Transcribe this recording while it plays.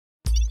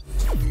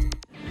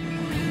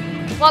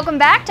Welcome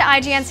back to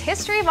IGN's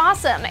History of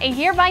Awesome, a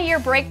year-by-year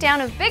breakdown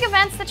of big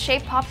events that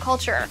shape pop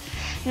culture.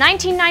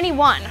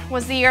 1991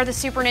 was the year the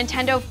Super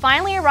Nintendo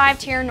finally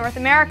arrived here in North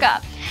America,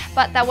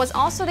 but that was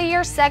also the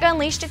year Sega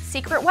unleashed its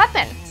secret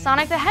weapon,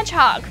 Sonic the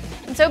Hedgehog,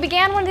 and so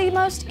began one of the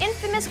most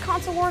infamous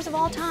console wars of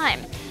all time.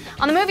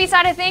 On the movie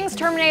side of things,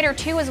 Terminator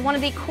 2 was one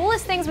of the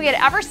coolest things we had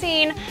ever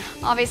seen.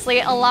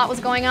 Obviously, a lot was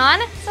going on,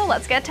 so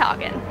let's get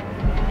talking.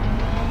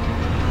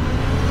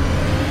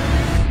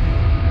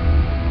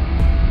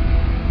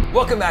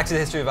 Welcome back to the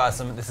History of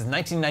Awesome. This is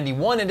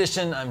 1991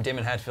 edition. I'm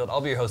Damon Hatfield.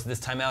 I'll be your host of this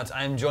timeout.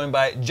 I'm joined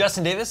by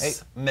Justin Davis, hey.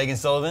 Megan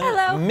Sullivan,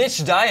 hello.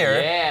 Mitch Dyer.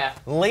 Yeah.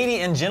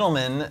 Lady and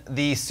gentlemen,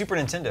 the Super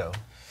Nintendo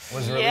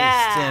was released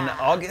in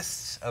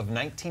August of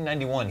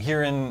 1991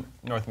 here in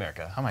North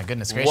America. Oh my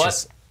goodness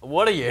gracious.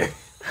 What a year.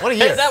 What a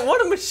year.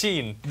 What a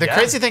machine. The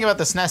crazy thing about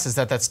the SNES is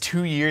that that's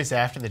 2 years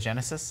after the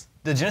Genesis.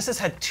 The Genesis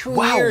had 2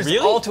 years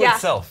all to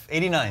itself,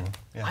 89.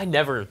 Yeah. I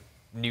never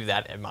knew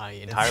that in my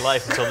entire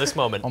life until this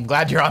moment. I'm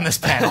glad you're on this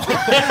panel.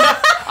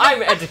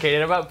 I'm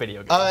educated about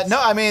video games.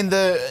 No, I mean,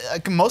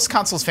 most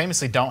consoles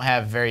famously don't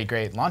have very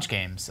great launch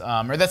games.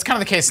 Or that's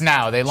kind of the case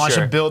now. They launch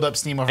and build up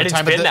steam over time.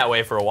 And it's been that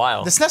way for a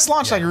while. The SNES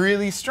launched like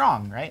really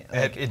strong, right?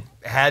 Like, it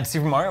had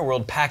Super Mario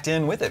World packed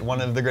in with it,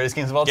 one of the greatest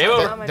games of all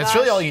time. That's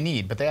really all you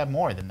need, but they have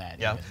more than that.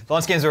 Yeah. The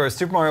launch games were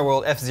Super Mario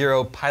World,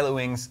 F-Zero, Pilot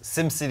Wings,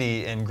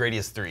 SimCity, and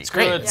Gradius 3. It's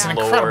great. It's an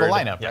incredible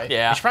lineup, right?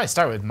 Yeah. We should probably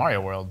start with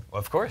Mario World.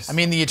 Of course. I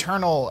mean, the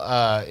eternal,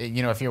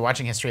 if you're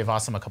watching History of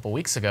Awesome a couple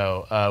weeks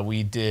ago,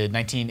 we did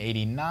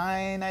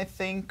 1989, I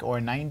think,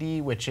 or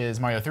 90, which is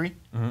Mario 3.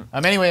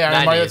 Anyway,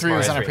 Mario 3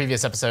 was on a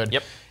previous episode.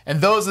 Yep. And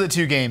those are the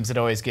two games that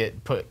always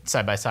get put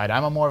side by side.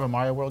 I'm more of a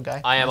Mario World guy.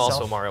 I am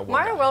also a Mario World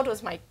Mario World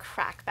was my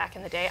crack back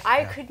in the day.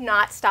 I could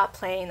not stop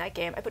playing that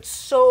game. I put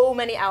so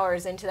many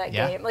hours into that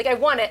game. Like, I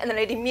won it, and then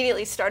I'd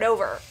immediately start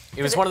over.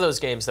 It was one of those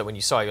games that when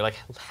you saw it, you're like,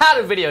 how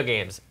do video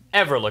games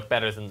ever look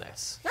better than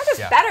this? Not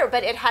just better,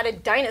 but it had a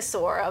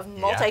dinosaur of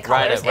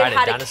multicolors. It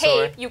had a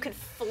cape. You could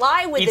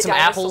fly with the dinosaur.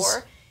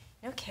 Apples.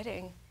 No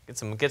kidding.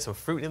 Get some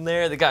fruit in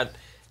there. God,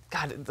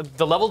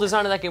 the level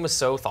design of that game was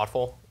so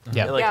thoughtful.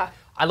 Yeah.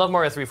 I love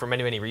Mario 3 for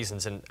many, many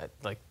reasons, and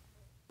but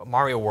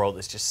Mario World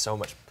is just so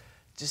much,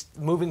 just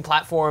moving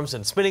platforms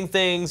and spinning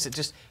things.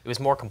 It was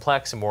more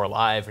complex and more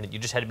alive, and you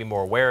just had to be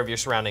more aware of your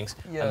surroundings.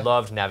 Yeah. I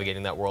loved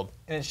navigating that world.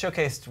 And it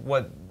showcased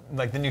what,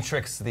 the new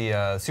tricks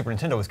the Super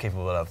Nintendo was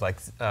capable of. Like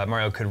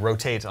Mario could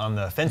rotate on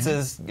the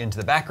fences into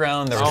the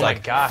background. There was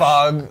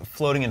fog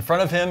floating in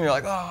front of him. You're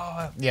like,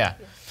 oh. Yeah.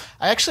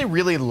 I actually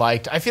really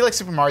I feel like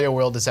Super Mario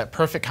World is that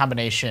perfect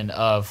combination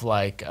of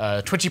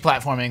twitchy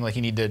platforming, like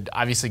you need to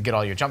obviously get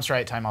all your jumps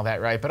right, time all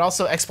that right, but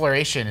also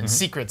exploration and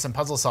secrets and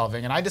puzzle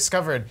solving. And I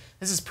discovered,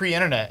 this is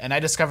pre-internet, and I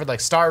discovered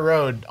Star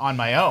Road on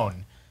my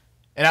own.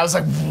 And I was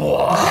like,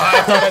 what?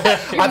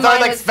 I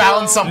thought I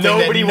found something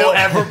nobody will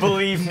ever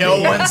believe.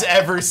 No one's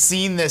ever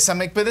seen this. I'm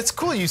like, but it's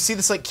cool. You see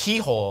this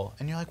keyhole,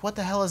 and you're like, what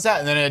the hell is that?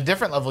 And then at a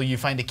different level, you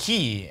find a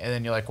key, and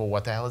then you're like, well,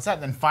 what the hell is that?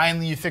 And then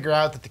finally, you figure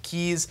out that the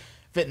keys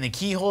fit in the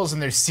keyholes,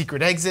 and there's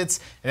secret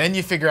exits, and then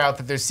you figure out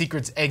that there's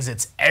secret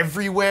exits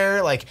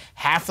everywhere. Like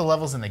half the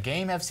levels in the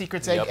game have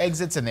secret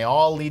exits, and they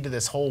all lead to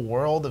this whole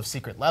world of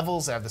secret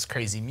levels. They have this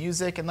crazy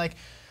music, and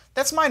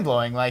that's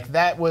mind-blowing.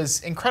 That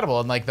was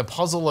incredible, and the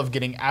puzzle of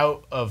getting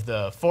out of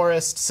the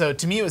forest. So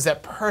to me, it was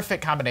that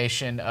perfect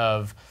combination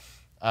of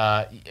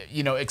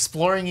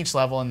exploring each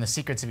level and the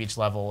secrets of each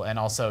level, and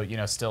also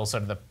still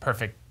sort of the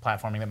perfect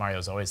platforming that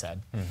Mario's always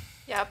had.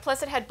 Yeah,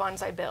 plus it had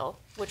Bonsai Bill,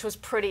 which was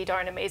pretty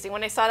darn amazing.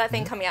 When I saw that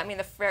thing coming at me in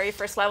the very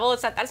first level,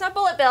 that's not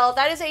Bullet Bill.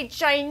 That is a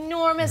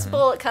ginormous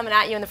bullet coming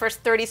at you in the first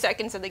 30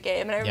 seconds of the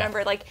game. And I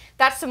remember,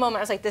 that's the moment I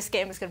was like, this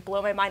game is going to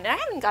blow my mind. And I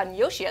hadn't gotten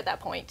Yoshi at that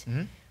point,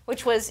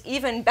 which was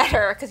even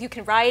better, because you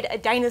can ride a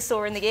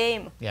dinosaur in the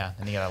game. Yeah,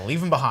 and you got to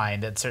leave him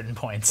behind at certain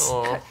points.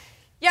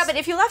 Yeah, but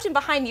if you left him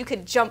behind, you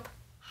could jump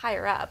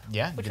higher up.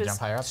 Yeah, you could jump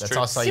higher up. That's true.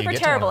 also super you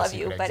get terrible to of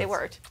you, but it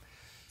worked.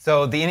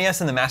 So the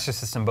NES and the Master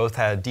System both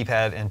had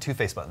D-pad and 2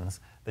 face buttons.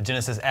 The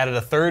Genesis added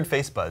a 3rd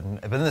face button,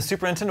 but then the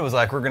Super Nintendo was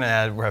like, we're gonna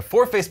have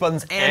 4 face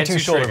buttons and 2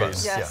 shoulder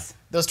buttons. Yes. Yeah.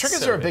 Those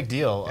triggers are a big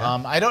deal.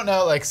 I don't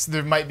know,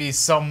 there might be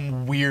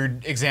some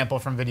weird example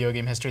from video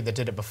game history that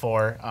did it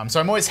before. So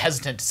I'm always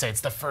hesitant to say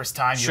it's the first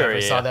time you ever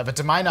saw that, but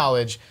to my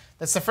knowledge,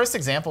 that's the first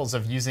examples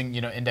of using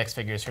index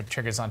figures for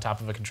triggers on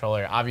top of a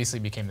controller. Obviously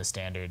became the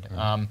standard.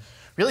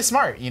 Really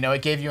smart.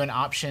 It gave you an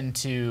option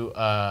to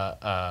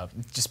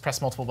just press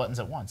multiple buttons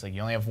at once.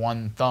 You only have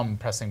one thumb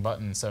pressing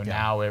buttons, so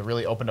now it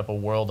really opened up a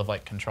world of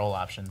control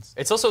options.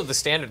 It's also the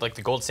standard,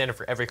 the gold standard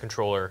for every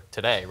controller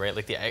today, right?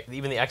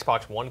 Even the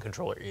Xbox One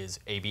controller is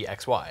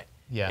ABXY.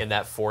 Yeah. In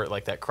that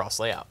that cross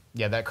layout.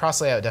 Yeah, that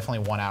cross layout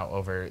definitely won out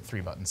over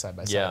 3 buttons side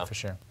by side for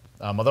sure.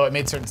 Although it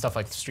made certain stuff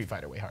like Street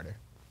Fighter way harder.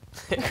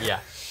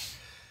 Yeah.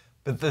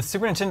 But the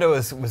Super Nintendo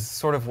was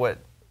sort of what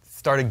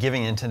started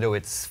giving Nintendo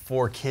its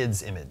for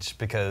kids image,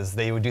 because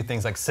they would do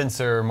things like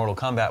censor Mortal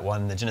Kombat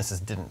 1, the Genesis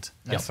didn't.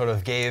 It sort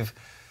of gave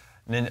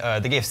And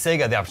then, they gave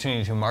Sega the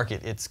opportunity to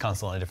market its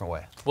console in a different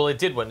way. Well, it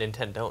did what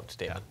Nintendo don't,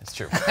 David. Yeah, it's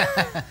true.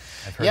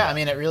 Yeah, I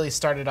mean, it really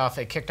started off.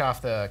 It kicked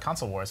off the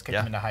console wars, kicked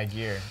them into high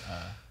gear.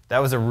 That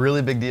was a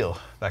really big deal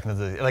back in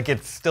the day. Like,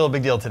 it's still a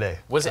big deal today.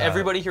 Was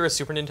everybody here a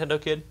Super Nintendo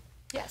kid?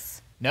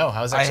 Yes. No,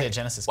 I was actually a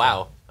Genesis kid.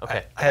 Wow.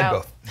 Okay. I had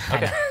both.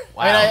 Okay.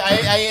 Wow. I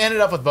mean, I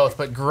ended up with both,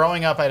 but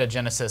growing up, I had a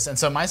Genesis, and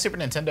so my Super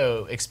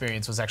Nintendo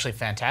experience was actually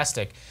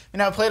fantastic. You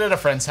know, I played at a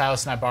friend's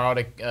house, and I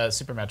borrowed a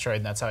Super Metroid,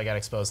 and that's how I got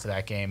exposed to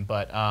that game.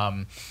 But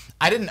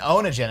I didn't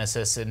own a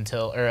Genesis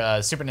or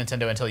a Super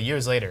Nintendo until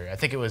years later. I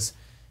think it was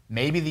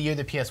maybe the year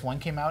the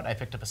PS1 came out. I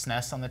picked up a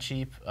SNES on the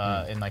cheap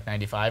in like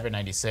 '95 or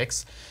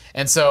 '96,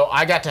 and so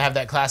I got to have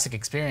that classic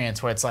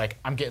experience where it's like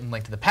I'm getting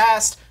Link to the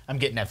Past, I'm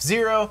getting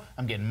F-Zero,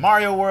 I'm getting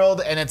Mario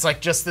World, and it's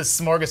like just this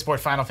smorgasbord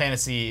Final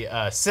Fantasy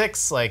VI,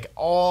 like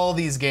all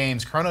these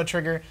games, Chrono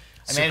Trigger.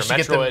 I managed to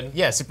get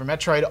them, Super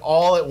Metroid,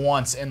 all at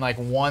once in like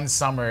one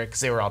summer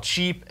because they were all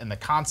cheap and the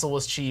console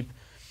was cheap.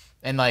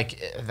 And like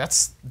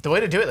that's the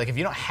way to do it. Like if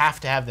you don't have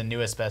to have the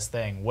newest best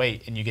thing,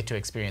 wait and you get to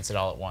experience it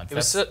all at once. It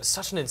was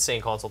such an insane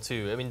console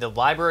too. I mean, the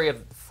library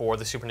for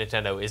the Super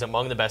Nintendo is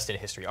among the best in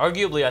history.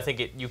 Arguably, I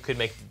think you could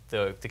make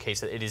the case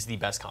that it is the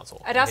best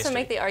console. I'd also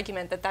make the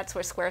argument that that's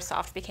where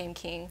SquareSoft became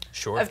king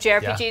Sure. of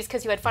JRPGs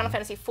because you had Final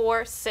Fantasy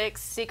IV, 6,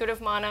 Secret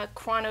of Mana,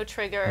 Chrono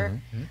Trigger.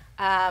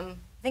 I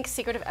think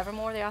Secret of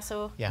Evermore they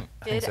also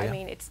did. I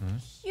mean, it's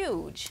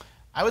huge.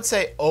 I would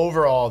say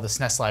overall the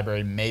SNES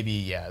library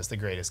maybe is the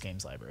greatest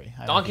games library.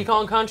 Donkey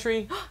Kong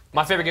Country,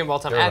 my favorite game of all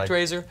time,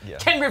 ActRaiser,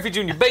 Ken Griffey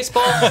Jr.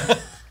 Baseball.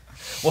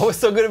 What was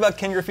so good about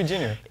Ken Griffey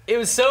Jr.? It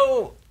was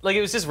so, like,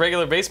 it was just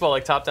regular baseball,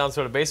 like top-down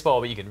sort of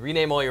baseball, but you could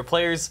rename all your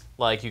players.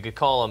 Like, you could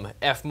call them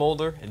F.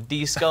 Mulder and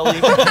D. Scully.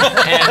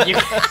 And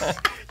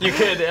you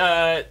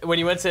could, when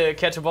you went to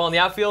catch a ball in the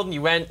outfield, and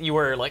you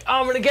were like, oh,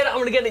 I'm going to get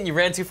it, and you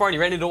ran too far, and you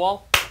ran into a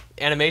wall.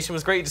 Animation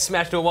was great. You just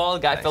smashed into a wall, the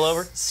guy fell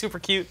over. Super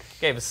cute.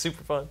 Game was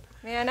super fun.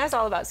 Man, that's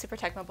all about Super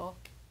Tecmo Bowl.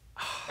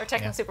 Or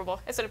Tecmo Super Bowl.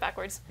 I said it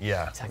backwards.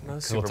 Yeah.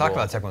 Tecmo Super We'll talk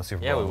about Tecmo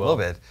Super Bowl we will. a little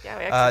bit.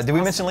 Yeah, did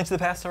we mention Link to the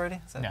Past already?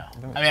 No.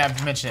 I mean,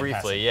 I've mentioned it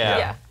briefly,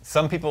 yeah.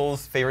 Some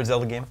people's favorite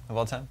Zelda game of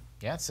all time?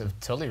 Yeah, it's a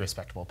totally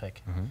respectable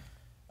pick.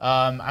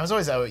 I was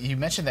always, you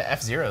mentioned that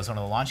F-Zero is one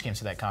of the launch games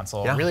for that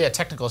console. Yeah. Really a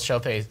technical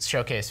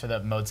showcase for the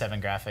Mode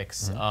 7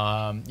 graphics.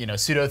 You know,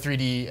 pseudo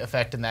 3D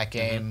effect in that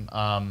game.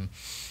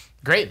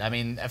 Great. I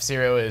mean,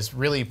 F-Zero is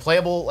really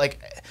playable.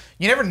 Like,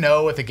 you never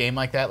know with a game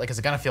like that. Like, is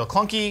it going to feel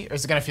clunky or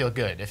is it going to feel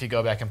good if you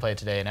go back and play it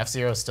today? And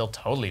F-Zero still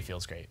totally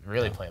feels great.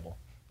 Really playable.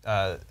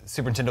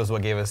 Super Nintendo is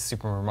what gave us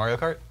Super Mario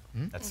Kart.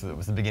 That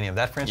was the beginning of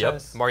that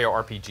franchise. Yep. Mario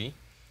RPG.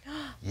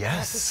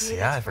 Yes.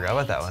 Yeah, I forgot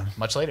about that one.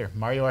 Much later,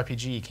 Mario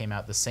RPG came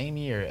out the same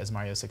year as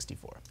Mario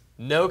 64.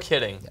 No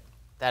kidding. Yeah.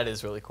 That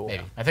is really cool.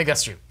 Maybe. I think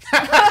that's true.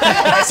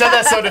 I said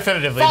that so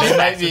definitively. They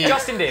might be.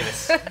 Justin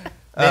Davis.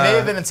 They may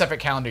have been in separate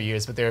calendar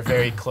years, but they were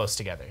very close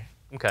together.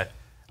 Okay.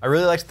 I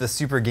really liked the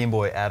Super Game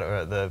Boy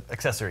the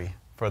accessory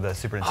for the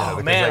Super Nintendo.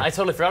 Oh man, I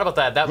totally forgot about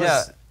that. That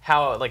was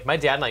how, like, my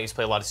dad and I used to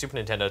play a lot of Super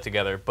Nintendo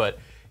together, but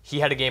he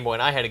had a Game Boy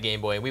and I had a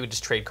Game Boy, and we would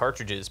just trade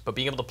cartridges. But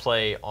being able to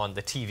play on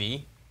the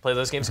TV, play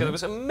those games together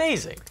was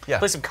amazing. Yeah.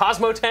 Play some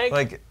Cosmo Tank.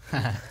 Like,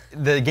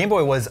 the Game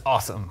Boy was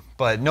awesome,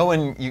 but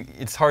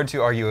it's hard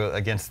to argue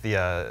against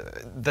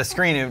the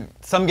screen.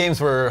 Some games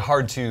were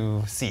hard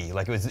to see.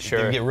 Like, it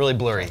would get really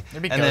blurry.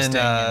 There'd be and then,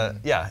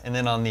 ghosting and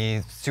then on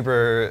the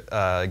Super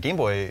Game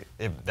Boy,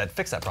 that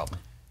fixed that problem.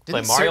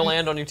 Play Mario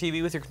Land on your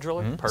TV with your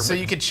controller? Perfect. So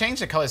you could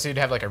change the color so you'd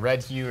have like a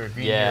red hue or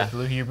green hue or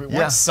blue hue.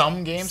 Weren't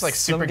some games like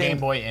Super Game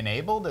Boy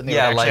enabled and they would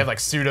actually have like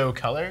pseudo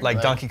color?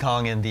 Like Donkey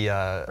Kong and the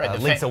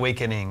Link's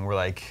Awakening were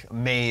like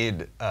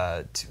made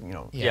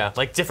Yeah,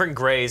 like different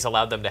grays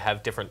allowed them to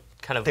have different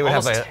kind of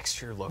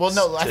texture looks. Well,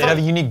 no, they'd have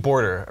a unique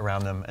border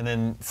around them, and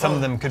then some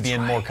of them could be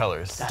in more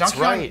colors. That's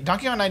right.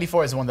 Donkey Kong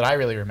 94 is the one that I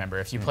really remember.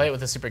 If you play it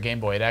with a Super Game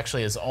Boy, it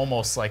actually is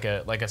almost like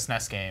a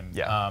SNES game.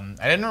 Yeah.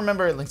 I didn't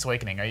remember Link's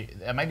Awakening.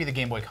 It might be the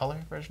Game Boy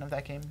Color version of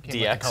that game.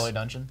 Game Boy Color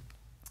Dungeon.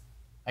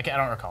 I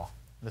don't recall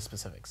the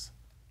specifics.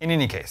 In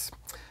any case,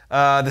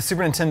 the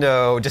Super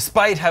Nintendo,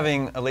 despite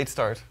having a late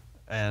start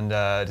and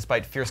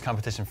despite fierce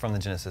competition from the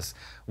Genesis,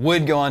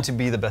 would go on to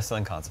be the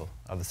best-selling console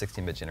of the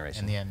 16-bit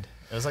generation. In the end.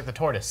 It was like the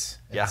tortoise.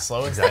 It's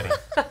slow and exactly.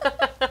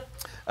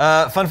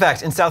 steady. Fun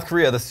fact, in South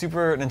Korea, the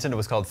Super Nintendo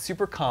was called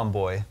Super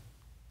Comboy.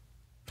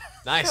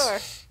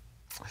 Nice.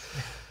 Sure.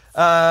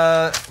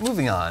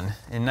 Moving on,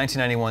 in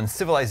 1991,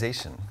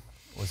 Civilization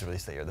was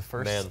released that year, the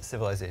first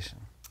Civilization.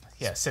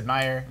 Yeah, Sid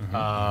Meier.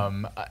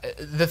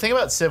 The thing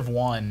about Civ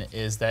 1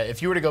 is that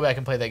if you were to go back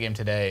and play that game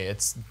today,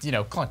 it's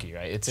clunky,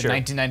 right? It's a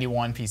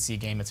 1991 PC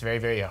game. It's very,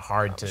 very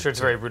hard to. I'm sure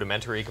it's very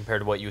rudimentary compared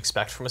to what you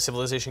expect from a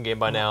Civilization game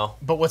by now.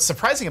 But what's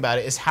surprising about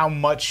it is how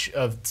much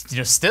of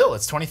still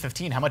it's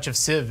 2015. How much of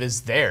Civ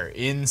is there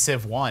in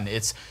Civ 1?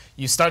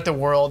 You start the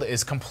world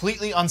is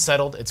completely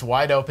unsettled. It's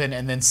wide open,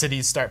 and then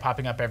cities start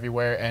popping up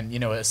everywhere, and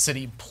a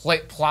city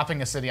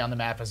plopping a city on the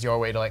map as your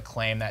way to like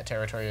claim that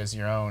territory as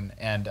your own,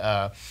 and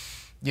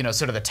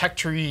sort of the tech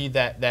tree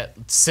that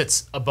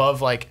sits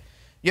above like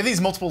you have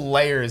these multiple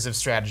layers of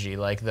strategy.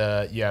 Like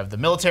you have the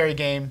military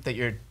game that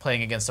you're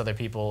playing against other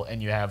people,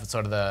 and you have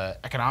sort of the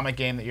economic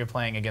game that you're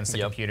playing against the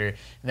computer. And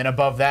then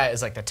above that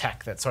is like the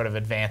tech that's sort of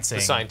advancing.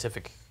 The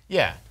scientific.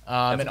 Yeah,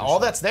 and all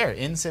that's there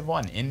in Civ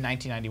 1 in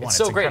 1991. It's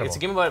so great. Incredible. It's a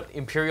game about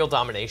imperial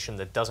domination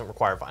that doesn't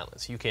require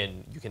violence. You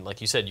can,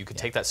 like you said, you can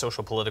take that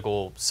social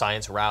political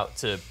science route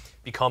to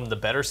become the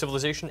better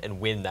civilization and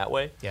win that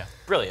way. Yeah,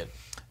 brilliant.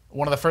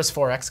 One of the first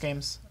 4X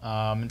games.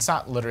 It's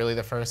not literally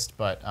the first,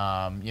 but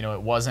you know,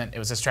 it wasn't. It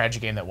was a strategy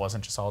game that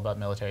wasn't just all about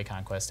military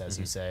conquest, as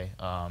you say.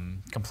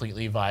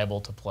 Completely viable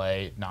to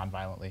play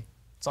non-violently.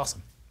 It's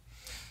awesome.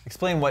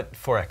 Explain what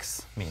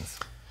 4X means.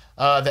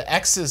 The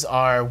X's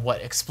are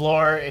what?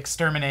 Explore,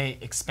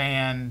 exterminate,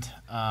 expand.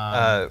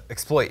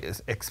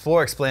 Exploit.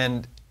 Explore,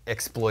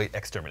 exploit,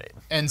 exterminate.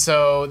 And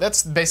so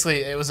that's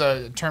basically, it was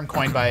a term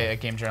coined by a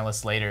game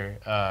journalist later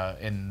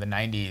in the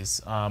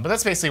 90s. But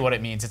that's basically what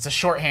it means. It's a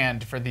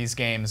shorthand for these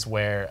games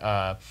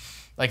where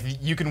like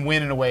you can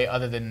win in a way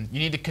other than, you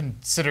need to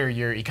consider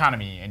your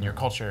economy and your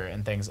culture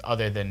and things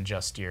other than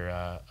just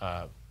your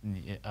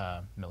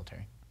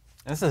military.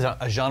 And this is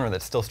a genre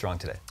that's still strong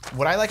today.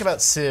 What I like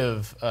about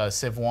Civ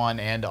 1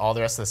 and all the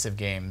rest of the Civ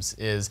games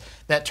is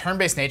that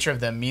turn-based nature of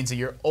them means that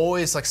you're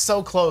always like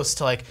so close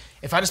to like,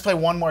 if I just play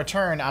one more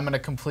turn, I'm gonna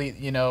complete,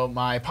 you know,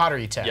 my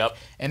pottery tech. Yep.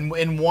 And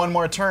in one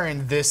more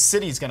turn, this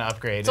city's gonna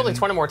upgrade. It's only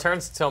 20 more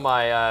turns until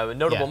my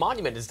notable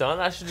monument is done.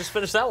 I should just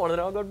finish that one and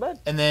then I'll go to bed.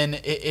 And then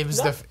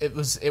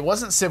it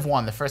wasn't Civ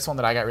 1. The first one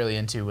that I got really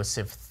into was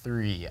Civ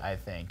 3, I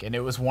think. And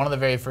it was one of the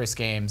very first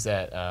games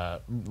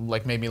that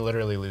like made me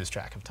literally lose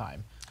track of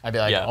time. I'd be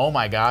like, oh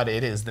my God,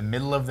 it is the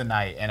middle of the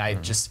night, and I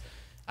just,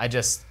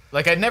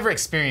 like, I'd never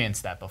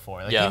experienced that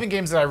before. Like, even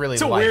games that I really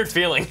liked. It's a weird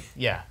feeling.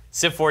 Yeah.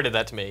 Civ 4 did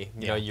that to me.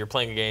 You know, you're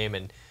playing a game,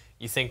 and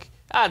you think,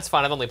 it's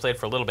fine, I've only played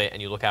for a little bit,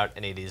 and you look out,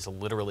 and it is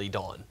literally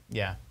dawn.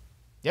 Yeah.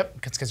 Yep,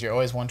 because you're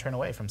always one turn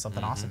away from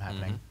something awesome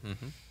happening.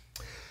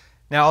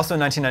 Now, also in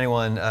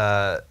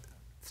 1991,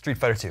 Street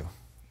Fighter 2.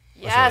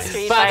 Yeah,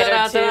 Street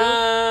Fighter 2.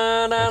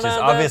 Which is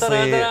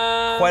obviously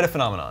quite a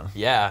phenomenon.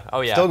 Yeah, oh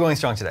yeah. Still going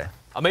strong today.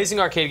 Amazing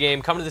arcade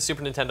game, coming to the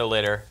Super Nintendo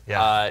later.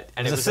 Yeah,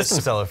 and it was a system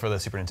seller for the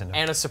Super Nintendo.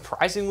 And a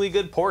surprisingly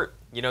good port.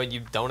 You know,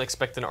 you don't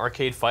expect an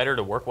arcade fighter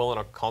to work well on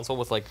a console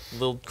with like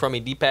little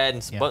crummy D-pad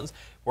and some buttons.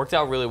 Worked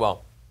out really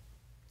well.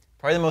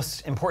 Probably the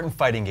most important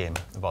fighting game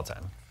of all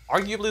time.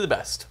 Arguably the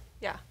best.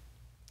 Yeah.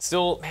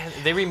 Still, man,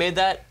 they remade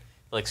that,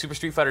 like Super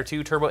Street Fighter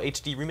 2 Turbo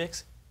HD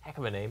Remix. Heck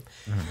of a name.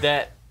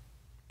 That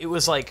it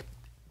was like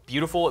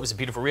beautiful. It was a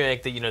beautiful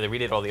remake that, you know, they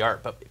redid all the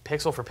art, but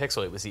pixel for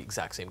pixel, it was the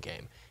exact same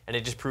game. And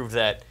it just proved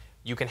that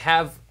you can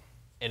have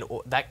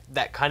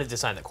that kind of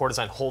design, that core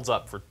design holds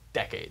up for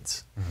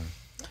decades.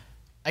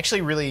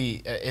 Actually,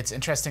 really, it's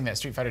interesting that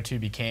Street Fighter 2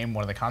 became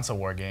one of the console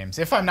war games.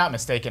 If I'm not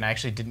mistaken, I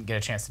actually didn't get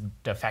a chance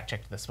to fact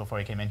check this before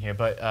I came in here,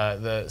 but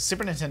the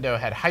Super Nintendo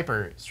had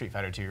Hyper Street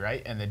Fighter 2,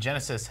 right? And the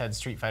Genesis had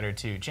Street Fighter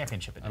 2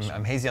 Championship Edition.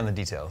 I'm hazy on the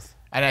details.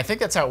 And I think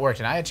that's how it worked.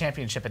 And I had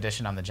Championship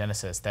Edition on the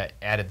Genesis that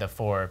added the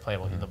 4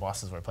 playable, the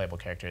bosses were playable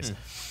characters.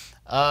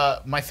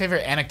 My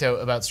favorite anecdote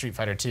about Street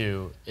Fighter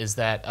 2 is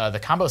that the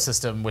combo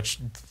system, which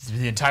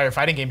the entire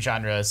fighting game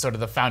genre is sort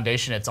of the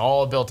foundation, it's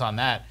all built on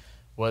that,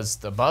 was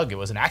the bug. It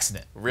was an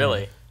accident.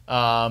 Really?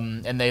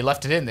 And they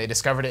left it in. They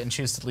discovered it and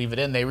chose to leave it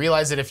in. They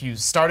realized that if you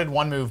started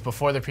one move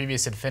before the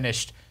previous had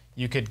finished,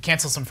 you could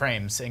cancel some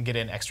frames and get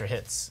in extra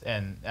hits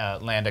and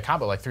land a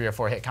combo, like 3 or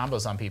 4 hit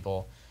combos on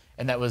people.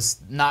 And that was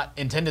not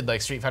intended.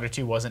 Like Street Fighter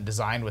 2 wasn't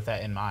designed with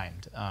that in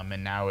mind,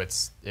 and now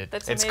it's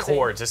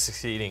core to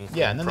succeeding.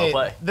 Yeah, and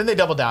then they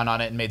doubled down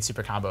on it and made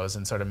super combos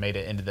and sort of made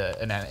it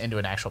into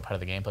an actual part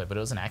of the gameplay. But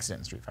it was an accident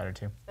in Street Fighter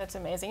 2. That's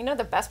amazing. You know,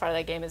 the best part of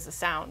that game is the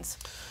sounds.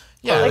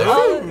 Yeah, like,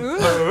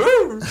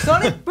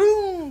 Sonic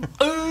Boom,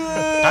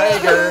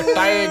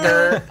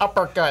 tiger,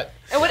 uppercut.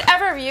 And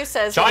whatever Ryu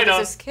says, China. He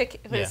does his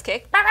kick, his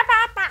kick.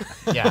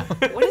 Yeah.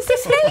 What does he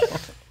say?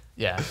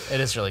 Yeah, it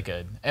is really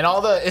good, and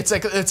all the it's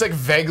like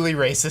vaguely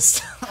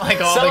racist,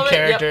 like all the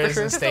characters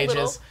and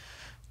stages.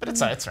 But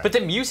it's right. But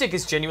the music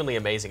is genuinely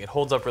amazing. It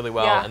holds up really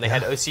well, and they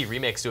had OC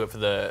Remix do it for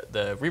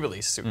the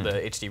re-release, the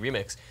HD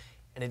remix,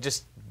 and it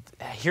just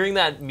hearing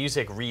that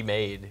music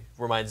remade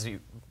reminds me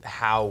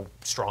how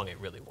strong it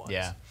really was.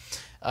 Yeah.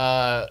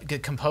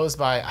 Composed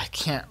by, I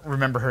can't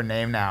remember her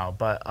name now,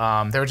 but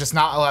there were just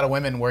not a lot of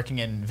women working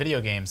in video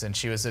games, and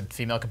she was a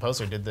female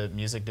composer, did the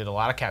music, did a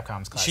lot of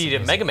Capcom's classic She did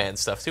music. Mega Man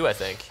stuff too, I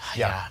think.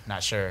 Yeah,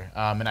 not sure.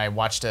 And I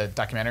watched a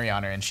documentary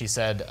on her, and she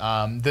said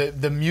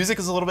the music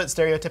is a little bit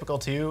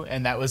stereotypical too,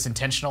 and that was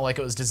intentional, like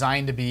it was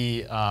designed to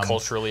be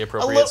culturally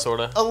appropriate,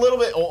 sort of. A little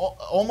bit,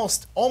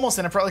 almost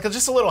inappropriate, like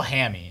just a little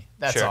hammy.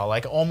 That's Sure. all.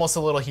 Like almost a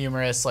little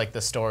humorous, like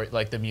the story,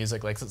 like the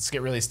music. Like let's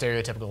get really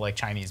stereotypical, like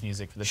Chinese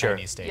music for the Sure.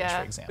 Chinese stage, Yeah.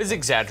 for example. It's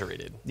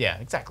exaggerated. Yeah,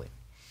 exactly.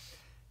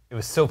 It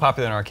was so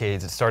popular in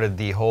arcades, it started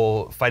the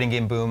whole fighting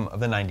game boom of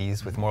the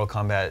 90s with Mortal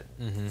Kombat,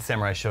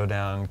 Samurai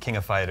Showdown, King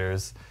of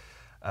Fighters,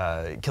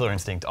 Killer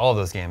Instinct, all of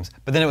those games.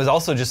 But then it was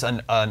also just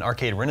an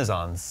arcade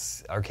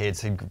renaissance. Arcades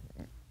had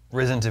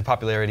risen to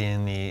popularity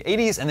in the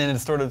 80s, and then it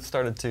sort of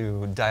started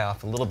to die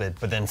off a little bit.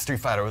 But then Street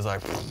Fighter was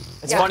like,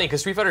 it's funny because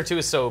Street Fighter 2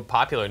 is so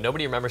popular.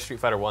 Nobody remembers Street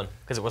Fighter 1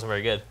 because it wasn't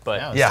very good.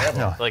 But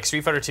no. like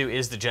Street Fighter 2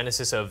 is the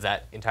genesis of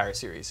that entire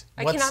series.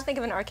 I cannot think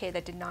of an arcade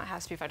that did not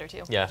have Street Fighter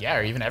 2. Yeah,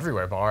 or even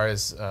everywhere,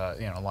 bars,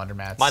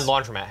 laundromats. My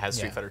laundromat has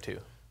Street Fighter 2.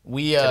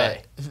 We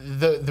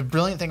the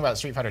brilliant thing about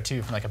Street Fighter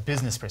 2 from like a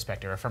business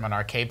perspective or from an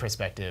arcade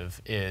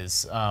perspective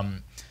is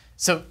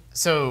so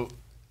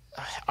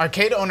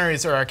arcade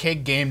owners or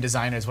arcade game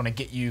designers want to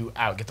get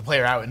the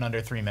player out in under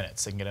 3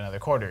 minutes and get another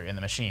quarter in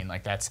the machine.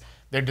 Like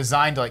they're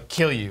designed to like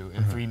kill you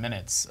in 3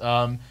 minutes.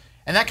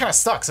 And that kind of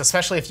sucks,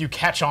 especially if you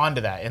catch on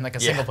to that in like a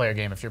single player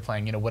game. If you're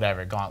playing,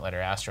 whatever, Gauntlet or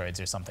Asteroids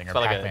or something, or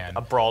Pac-Man. Like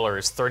a brawler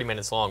is 30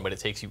 minutes long, but it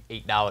takes you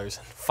 $8 in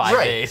 5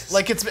 days.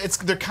 Like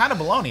they're kind of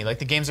baloney. Like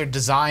the games are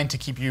designed to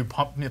keep you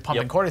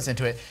pumping quarters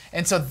into it,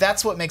 and so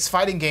that's what makes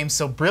fighting games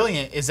so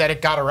brilliant is that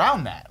it got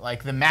around that.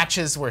 Like the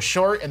matches were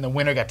short, and the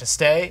winner got to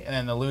stay, and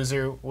then the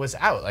loser was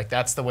out. Like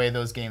that's the way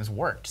those games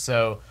worked.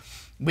 So.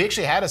 We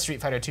actually had a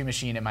Street Fighter 2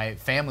 machine, and my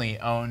family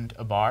owned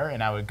a bar,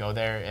 and I would go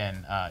there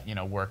and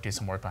do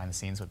some work behind the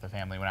scenes with the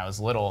family when I was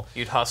little.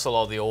 You'd hustle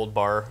all the old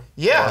bar.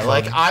 Yeah,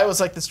 like I was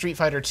like the Street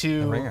Fighter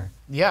 2 ringer.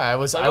 Yeah, I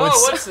was. Like,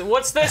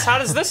 what's this? How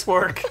does this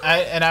work?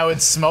 I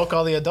would smoke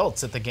all the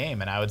adults at the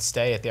game, and I would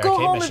stay at the arcade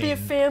machine. Go home and be a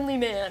family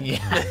man.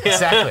 Yeah,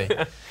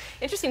 exactly.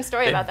 Interesting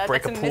story about that.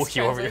 Break That's a pool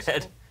cue over your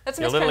head. That's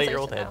a your little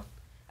 8-year-old head.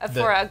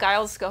 For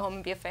Giles go home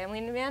and be a family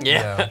man.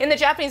 Yeah. In the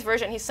Japanese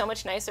version, he's so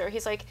much nicer.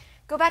 He's like,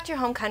 go back to your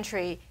home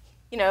country.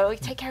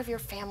 Take care of your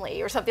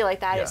family or something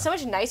like that. Yeah. It's so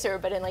much nicer,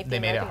 but in like the They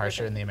made American it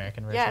harsher version. in the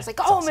American version. Yeah, it's like,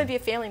 That's I'm awesome. gonna be a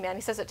family man.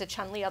 He says it to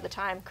Chun-Li all the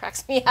time.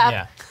 Cracks me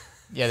up.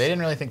 Yeah, they didn't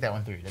really think that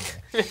one through,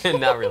 did they?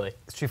 Not really.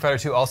 Street Fighter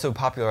 2 also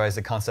popularized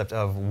the concept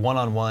of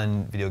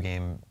one-on-one video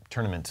game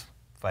tournament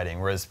fighting,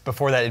 whereas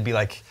before that it'd be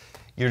like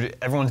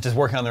everyone's just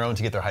working on their own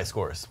to get their high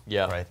scores.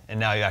 Yeah. Right.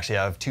 And now you actually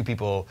have two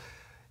people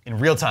in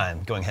real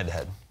time going head to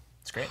head.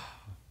 It's great.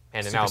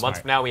 And Super now a month smart.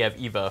 from now we have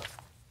EVA.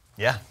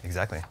 Yeah,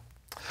 exactly.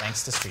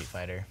 Thanks to Street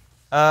Fighter.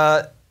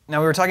 Now, we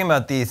were talking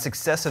about the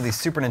success of the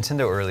Super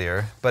Nintendo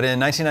earlier, but in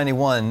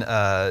 1991,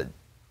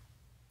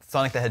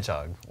 Sonic the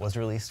Hedgehog was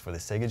released for the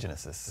Sega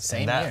Genesis.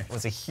 Same and that year.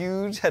 was a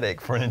huge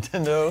headache for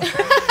Nintendo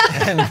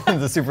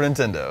and the Super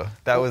Nintendo.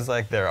 That was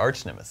like their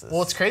arch nemesis. Well,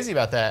 what's crazy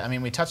about that, I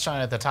mean, we touched on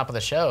it at the top of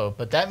the show,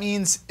 but that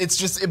means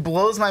it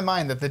blows my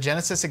mind that the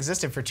Genesis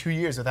existed for 2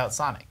 years without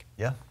Sonic.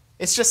 Yeah.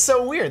 It's just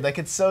so weird. Like,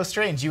 it's so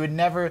strange. You would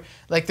never,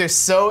 like, they're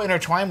so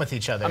intertwined with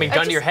each other. I mean,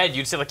 gun to your head,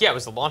 you'd say like, yeah, it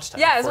was the launch title.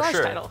 Yeah, it was a for launch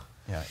sure. title.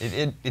 Yeah,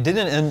 it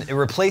didn't, and it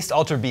replaced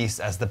Ultra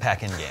Beast as the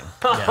pack-in game.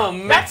 Oh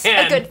man, That's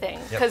a good thing,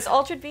 because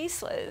Altered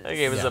Beast was. That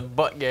game was a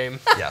butt game.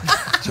 Yeah,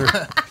 true.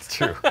 It's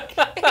true.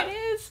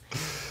 It is.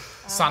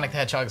 Sonic the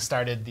Hedgehog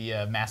started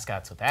the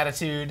mascots with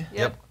attitude.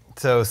 Yep.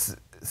 So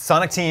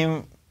Sonic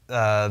Team,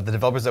 the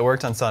developers that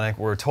worked on Sonic,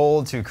 were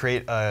told to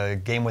create a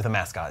game with a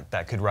mascot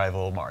that could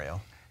rival Mario.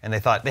 And they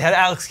had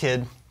Alex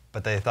Kidd,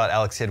 but they thought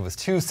Alex Kidd was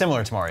too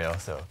similar to Mario,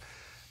 so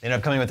they ended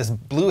up coming with this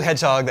blue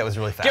hedgehog that was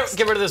really fast.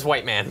 Get rid of this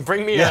white man.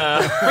 Bring me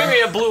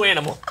a blue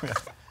animal.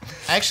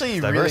 I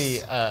actually diverse. really,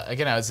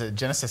 again, I was a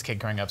Genesis kid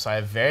growing up, so I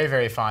have very,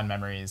 very fond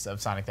memories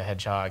of Sonic the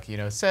Hedgehog.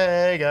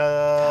 Sega.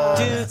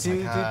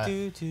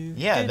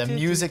 Yeah, the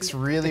music's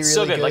really, It's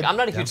really so good. good. Like, I'm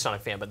not a huge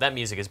Sonic fan, but that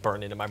music is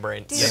burned into my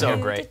brain. It's so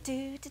great.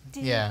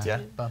 Yeah.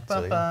 Yeah.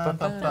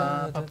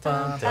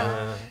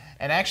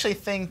 And I actually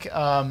think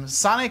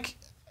Sonic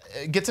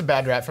gets a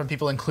bad rap from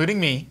people, including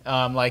me.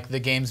 Like, the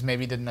games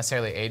maybe didn't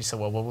necessarily age so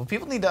well. But what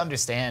people need to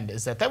understand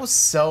is that was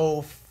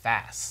so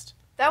fast.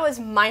 That was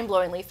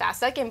mind-blowingly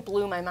fast. That game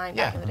blew my mind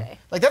back in the day.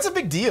 Like, that's a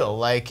big deal.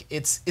 Like,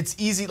 it's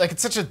easy. Like,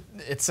 it's such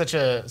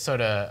a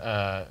sort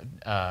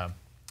of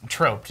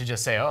trope to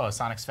just say, oh,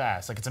 Sonic's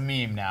fast. Like, it's a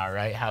meme now,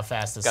 right? How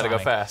fast is Gotta Sonic?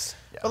 go fast.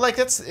 But like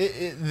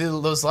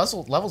those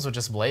levels would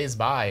just blaze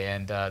by,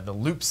 and the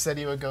loops that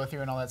he would go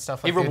through and all that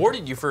stuff. It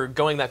rewarded you for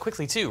going that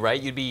quickly too,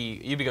 right? You'd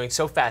be going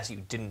so fast you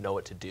didn't know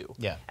what to do.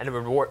 Yeah. And it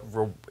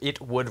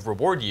would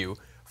reward you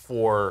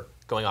for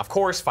going off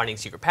course, finding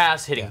secret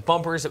paths, hitting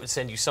bumpers that would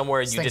send you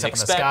somewhere you things didn't up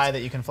expect. in the sky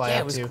that you can fly up to.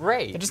 Yeah, it was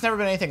great. There's just never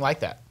been anything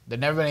like that.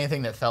 There'd never been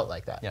anything that felt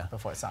like that Yeah.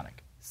 before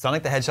Sonic.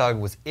 Sonic the Hedgehog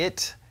was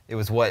it. It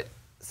was what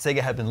Sega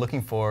had been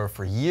looking for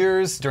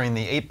years during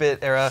the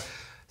 8-bit era.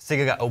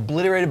 Sega got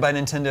obliterated by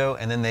Nintendo,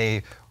 and then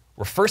they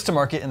were first to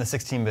market in the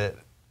 16-bit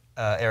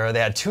era. They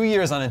had 2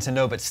 years on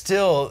Nintendo, but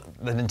still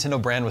the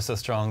Nintendo brand was so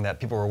strong that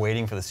people were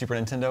waiting for the Super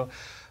Nintendo.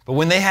 But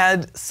when they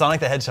had Sonic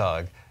the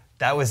Hedgehog,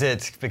 that was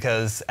it,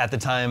 because at the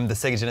time the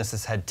Sega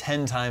Genesis had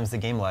 10 times the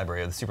game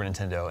library of the Super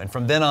Nintendo. And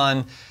from then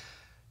on,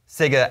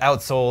 Sega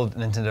outsold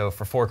Nintendo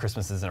for 4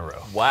 Christmases in a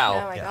row.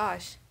 Wow. Oh my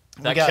gosh.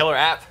 That killer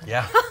app.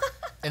 Yeah.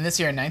 And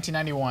this year in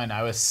 1991,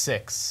 I was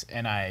 6,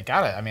 and I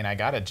got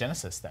a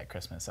Genesis that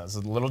Christmas.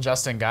 Little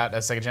Justin got a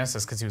Sega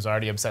Genesis because he was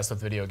already obsessed with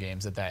video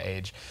games at that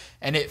age,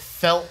 and it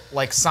felt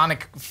like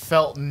Sonic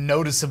felt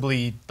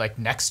noticeably like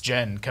next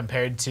gen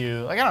compared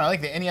to, like, I don't know,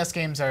 like the NES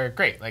games are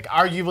great. Like,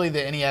 arguably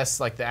the NES,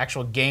 like the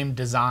actual game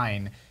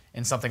design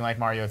in something like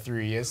Mario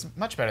 3 is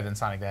much better than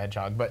Sonic the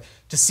Hedgehog. But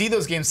to see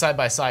those games side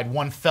by side,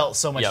 one felt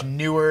so much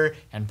newer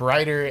and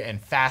brighter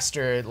and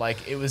faster.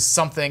 Like, it was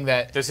something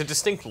that... There's a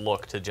distinct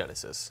look to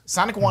Genesis.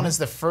 Sonic 1 is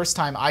the first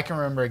time I can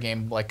remember a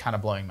game like kind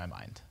of blowing my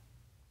mind.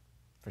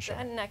 For sure.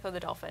 And Echo the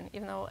Dolphin,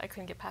 even though I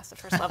couldn't get past the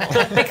first level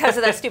because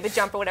of that stupid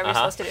jump or whatever you're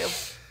supposed to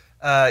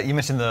do. You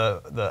mentioned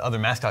the other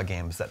mascot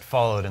games that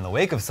followed in the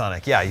wake of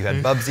Sonic. Yeah, you had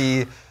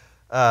Bubsy.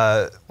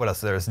 What else?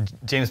 There's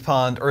James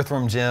Pond,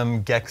 Earthworm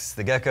Jim, Gex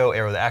the Gecko,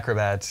 Arrow the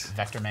Acrobat,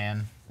 Vector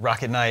Man,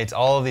 Rocket Knight.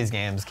 All of these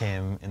games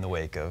came in the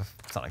wake of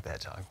Sonic the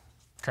Hedgehog.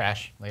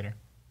 Crash later.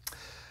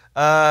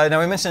 Now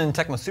we mentioned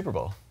Tecmo Super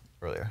Bowl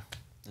earlier.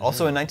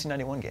 Also a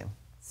 1991 game.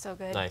 So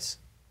good. Nice.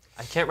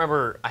 I can't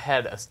remember. I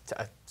had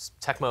a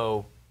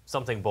Tecmo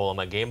something bowl on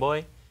my Game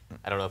Boy.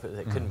 I don't know if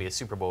it couldn't be a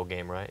Super Bowl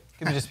game, right?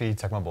 It could just be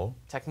Tecmo Bowl.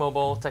 Tecmo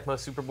Bowl, Tecmo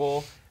Super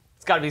Bowl.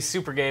 It's got to be a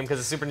Super game because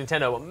it's Super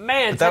Nintendo. But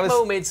man, But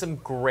Tecmo made some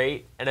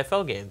great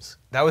NFL games.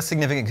 That was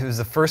significant because it was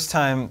the first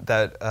time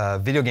that a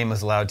video game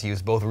was allowed to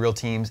use both real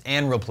teams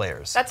and real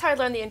players. That's how I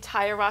learned the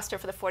entire roster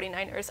for the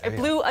 49ers. I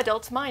blew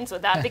adults' minds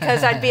with that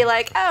because I'd be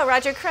like, oh,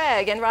 Roger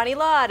Craig and Ronnie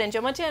Lott and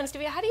Joe Montana and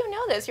Stevie, how do you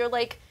know this? You're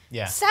like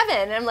 7.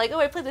 And I'm like, oh,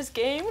 I played this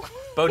game.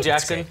 Bo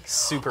Jackson,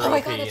 super Oh my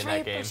OP God, that's in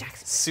right, that game. Bo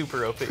Jackson.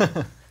 Super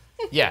OP.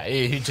 Yeah,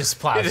 he just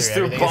plowed He just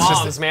through threw everything.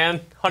 bombs, man.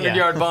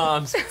 100-yard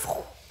bombs.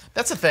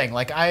 That's the thing.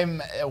 Like,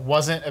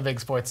 wasn't a big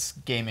sports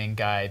gaming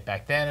guy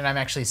back then, and I'm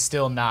actually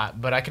still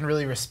not. But I can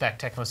really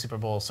respect Tecmo Super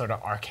Bowl sort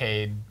of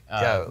arcade,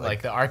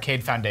 like the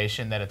arcade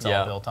foundation that it's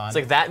all built on. It's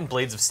like that and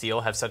Blades of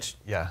Steel have such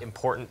Yeah.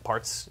 important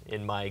parts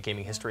in my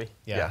gaming history.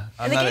 Yeah.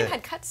 And the game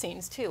had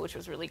cutscenes too, which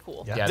was really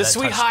cool. Yeah. Yeah, The that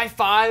sweet touch- high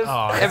five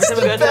every time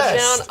we got a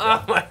best.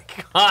 touchdown. Oh my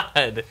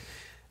god.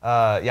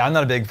 Yeah, I'm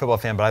not a big football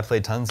fan, but I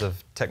played tons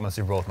of Tecmo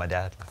Super Bowl with my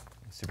dad.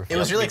 Super fun. It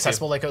was really me too.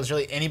 accessible. Like, it was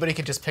really anybody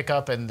could just pick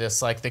up, and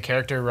this like the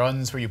character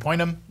runs where you point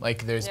them.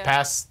 Like, there's Yeah.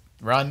 pass,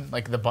 run.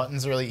 Like, the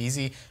buttons are really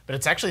easy, but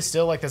it's actually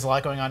still like there's a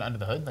lot going on under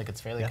the hood. Like, it's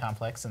fairly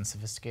complex and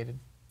sophisticated.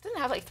 Doesn't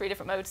it have like 3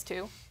 different modes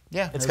too?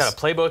 Yeah, It's got a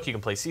playbook. You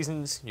can play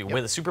seasons. You can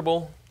win the Super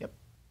Bowl. Yep.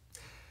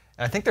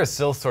 And I think there's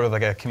still sort of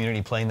like a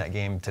community playing that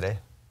game today.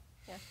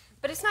 Yeah.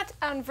 But it's not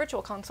on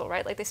Virtual Console,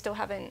 right? Like they still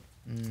haven't.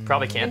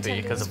 Probably can't be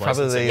Nintendo. because of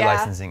Probably licensing. Yeah.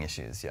 licensing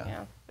issues,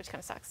 Yeah, which kind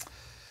of sucks.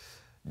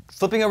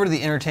 Flipping over to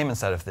the entertainment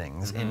side of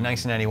things, in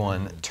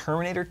 1991,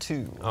 Terminator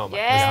 2 Oh my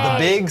Yay.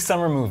 god. the big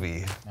summer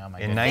movie Oh my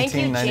in goodness. Thank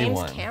you,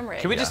 1991. James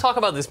Cameron. Can we just talk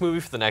about this movie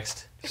for the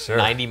next Sure.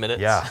 90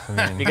 minutes? Yeah,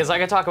 I mean- because I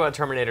could talk about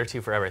Terminator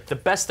 2 forever. The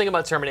best thing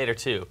about Terminator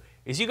 2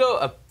 is you go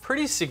a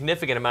pretty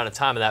significant amount of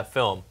time in that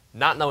film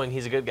not knowing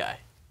he's a good guy.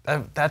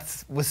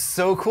 That was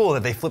so cool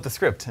that they flipped the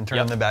script and turned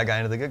Yep. the bad guy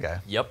into the good guy.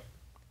 Yep.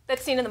 That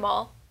scene in the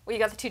mall where you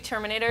got the 2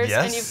 Terminators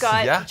Yes, and you've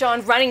got yeah.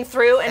 John running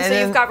through, and, And so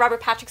then- you've got Robert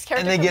Patrick's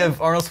character. And they coming.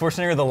 give Arnold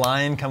Schwarzenegger the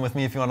line, "Come with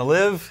me if you want to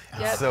live."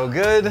 Yep. So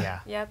good. Yeah.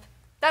 Yep.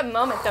 That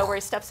moment though, where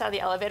he steps out of the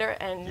elevator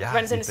and Yeah,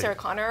 runs you into think- Sarah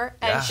Connor,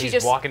 and Yeah. she He's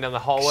just walking down the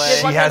hallway. She's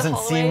She walking down the hasn't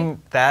hallway.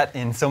 seen that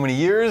in so many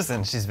years,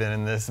 and she's been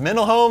in this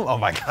mental home. Oh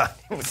my God.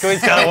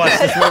 He's gotta watch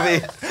this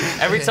movie.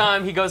 Every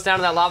time he goes down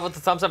to that lava with the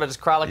thumbs up, I just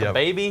cry like a Yep.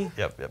 baby.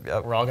 Yep.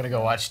 We're all gonna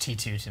go watch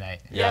T2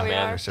 tonight. Yeah, we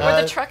man, are. for sure. Or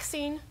Uh, the truck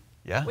scene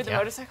Yeah. with the Yeah.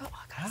 motorcycle. Oh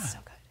God, it's so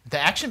good. The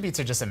action beats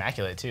are just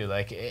immaculate too.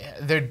 Like,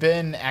 there'd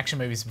been action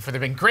movies before.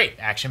 There'd been great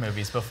action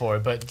movies before,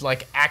 but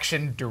like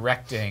action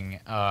directing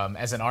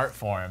as an art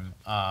form,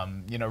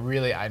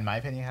 really, in my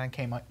opinion,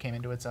 kind of came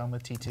into its own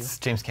with T2. It's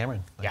James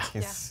Cameron. Yeah.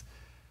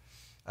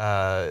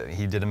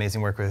 He did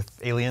amazing work with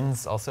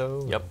Aliens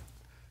also. Yep.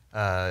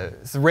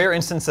 It's a rare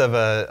instance of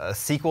a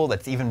sequel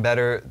that's even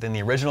better than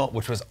the original,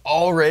 which was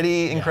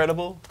already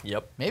incredible.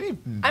 Yep. Maybe.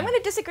 I'm going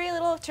to disagree a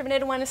little.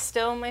 Terminator 1 is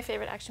still my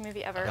favorite action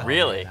movie ever.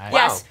 Really? Wow. Wow.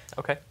 Yes.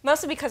 Okay.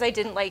 Mostly because I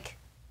didn't like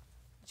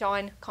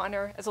John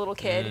Connor as a little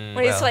kid.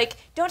 When he's well. like,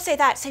 don't say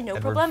that, say no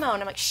Edward- problemo.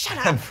 And I'm like, shut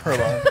up. For a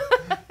long.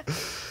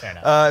 Fair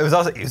enough.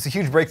 It was a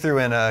huge breakthrough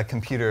in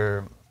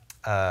computer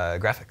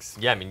graphics.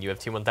 Yeah, I mean, you have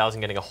T-1000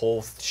 getting a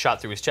hole shot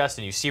through his chest,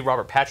 and you see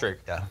Robert Patrick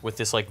Yeah. with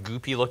this like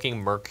goopy-looking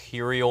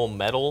mercurial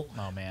metal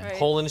Oh man. Right.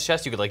 hole in his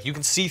chest. You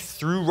can see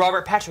through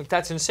Robert Patrick.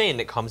 That's insane.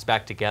 It comes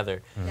back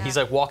together. Yeah. He's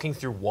like walking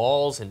through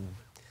walls and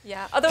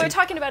Yeah, although we were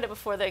talking about it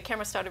before the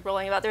camera started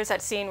rolling about, there's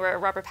that scene where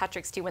Robert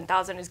Patrick's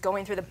T-1000 is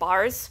going through the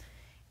bars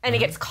and he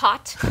gets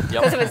caught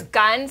because of his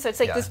gun. So it's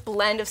like Yeah. this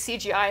blend of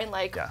CGI and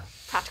like Yeah.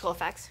 practical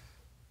effects.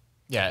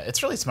 Yeah,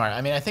 it's really smart.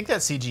 I mean, I think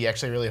that CG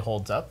actually really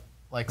holds up,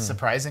 like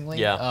surprisingly.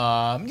 Yeah.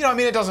 I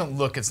mean, it doesn't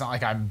look. It's not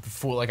like I'm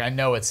fool. Like I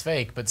know it's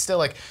fake, but still,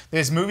 like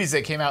there's movies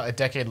that came out a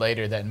decade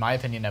later that, in my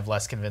opinion, have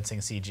less convincing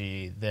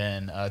CG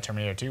than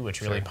Terminator 2,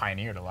 which really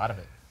pioneered a lot of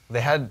it. They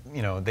had,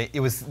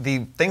 it was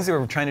the things they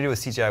were trying to do with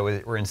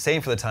CGI were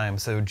insane for the time.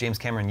 So James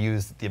Cameron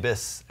used The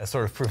Abyss as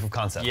sort of proof of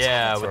concept.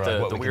 yeah, Sort with of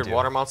like what the we weird can do.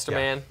 water monster Yeah.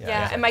 man.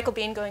 Yeah, and Michael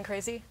Biehn going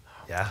crazy.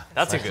 Yeah.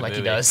 That's a good Like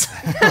movie. he does.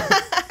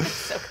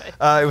 So good.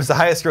 It was the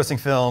highest grossing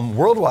film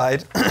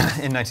worldwide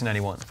in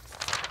 1991.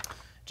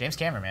 James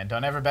Cameron, man,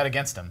 don't ever bet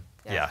against him.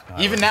 Yeah.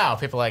 Even now,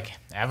 people are like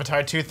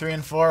Avatar 2, 3,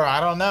 and 4. I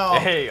don't know.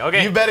 Hey,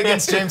 okay. You bet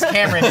against James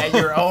Cameron at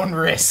your own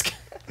risk.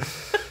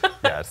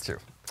 Yeah, it's true.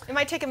 It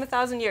might take him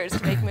 1,000 years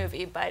to make a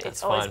movie, but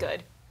it's always fine.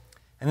 good.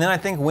 And then I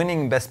think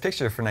winning Best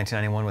Picture for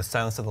 1991 was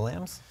Silence of the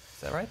Lambs.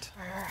 Is that right?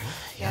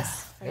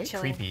 Yes. Very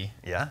chilling. creepy.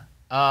 Yeah.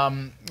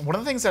 One of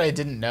the things that I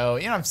didn't know,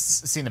 I've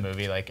seen the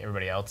movie like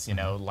everybody else,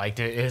 liked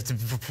it.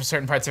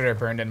 Certain parts of it are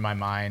burned in my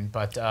mind,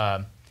 but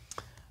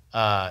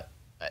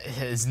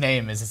his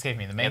name is escaping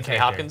me. The main Anthony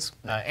character. Hopkins?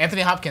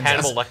 Anthony Hopkins.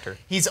 Hannibal Lecter.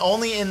 He's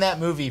only in that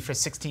movie for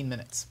 16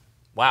 minutes.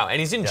 Wow, and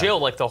he's in jail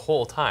like the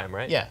whole time,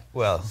 right? Yeah.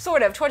 Well,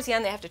 Sort of. Towards the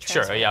end, they have to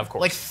transfer. Sure, yeah, of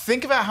course. Like,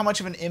 think about how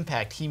much of an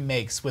impact he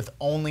makes with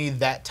only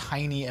that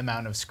tiny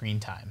amount of screen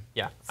time.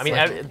 Yeah, I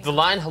mean, the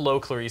line "Hello,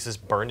 Clarice" is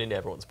burned into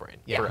everyone's brain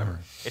forever.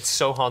 It's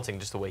so haunting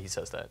just the way he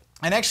says that.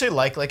 And actually,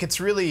 like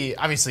it's really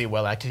obviously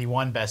well acted. He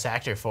won Best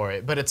Actor for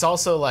it, but it's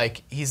also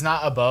like he's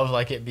not above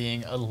like it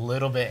being a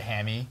little bit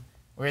hammy.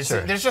 Whereas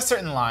there's just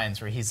certain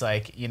lines where he's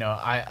like,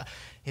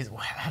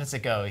 how does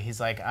it go?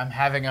 He's like, I'm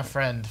having a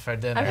friend for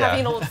dinner. I'm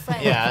having an old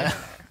friend. Yeah.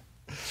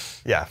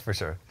 yeah, for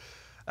sure.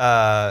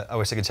 I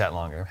wish I could chat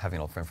longer, having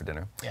an old friend for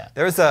dinner. Yeah.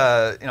 There was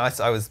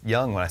I was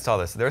young when I saw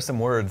this. There are some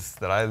words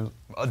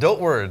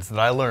adult words that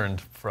I learned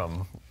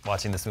from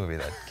watching this movie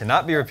that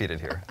cannot be repeated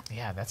here.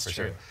 Yeah, that's true.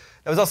 Sure.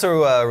 That was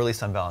also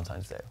released on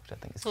Valentine's Day, which I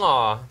think is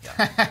Aw.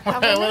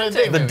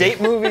 the date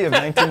movie of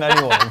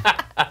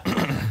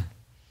 1991.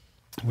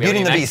 We have Beauty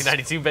any and the Beast.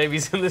 1992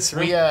 babies in this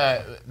room.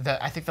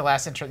 I think the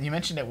last intro, you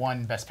mentioned it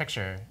won Best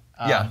Picture.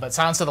 Yeah. But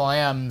Silence of the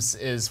Lambs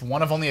is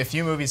one of only a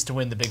few movies to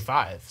win the Big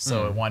Five.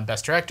 So it won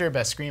Best Director,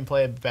 Best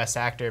Screenplay, Best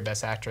Actor,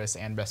 Best Actress,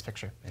 and Best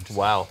Picture.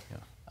 Wow.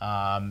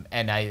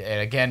 And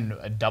again,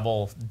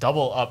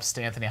 double ups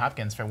to Anthony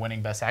Hopkins for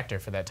winning Best Actor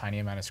for that tiny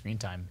amount of screen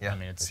time. Yeah, I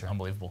mean, it's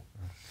unbelievable.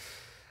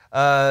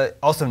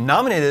 Also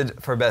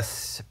nominated for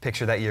Best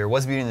Picture that year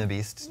was Beauty and the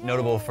Beast,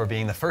 notable for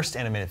being the first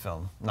animated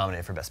film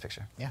nominated for Best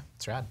Picture. Yeah,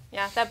 it's rad.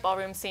 Yeah, that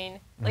ballroom scene.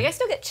 Like, I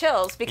still get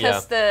chills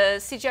because the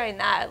CGI in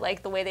that,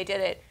 like, the way they did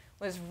it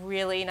was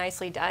really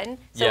nicely done.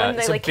 So Yeah, when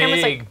it's the a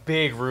camera's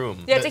big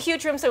room. Yeah, it's a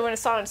huge room, so when I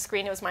saw it on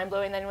screen, it was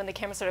mind-blowing. Then when the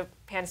camera sort of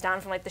pans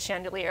down from, like, the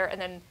chandelier, and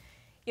then,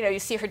 you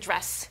see her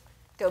dress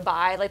go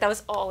by, like, that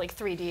was all, like,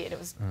 3D, and it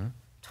was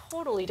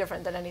totally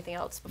different than anything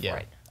else before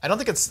it. I don't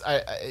think it's,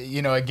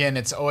 again,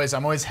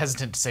 I'm always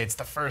hesitant to say it's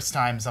the first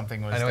time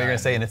something was I know what you're going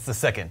to say, and it's the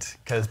second,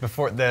 because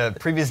before the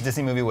previous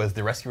Disney movie was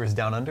The Rescuers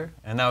Down Under,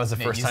 and that was the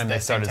first time they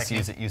started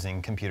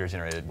using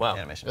computer-generated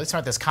animation. Really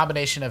smart. This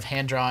combination of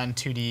hand-drawn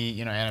 2D,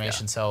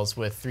 animation cells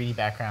with 3D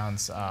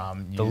backgrounds.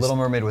 The Little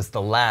Mermaid was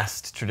the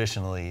last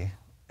traditionally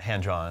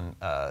hand-drawn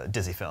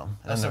Disney film.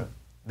 And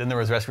then there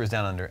was Rescuers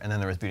Down Under, and then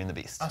there was Beauty and the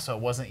Beast. Oh, so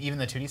it wasn't, even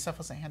the 2D stuff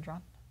wasn't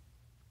hand-drawn?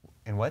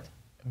 In what?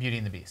 Beauty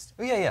and the Beast.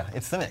 Oh, yeah,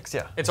 it's the mix,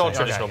 yeah. It's all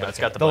traditional, but it's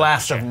got the the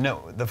last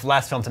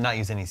film to not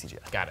use any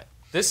CGI. Got it.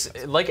 This,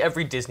 like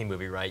every Disney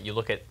movie, right? You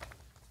look at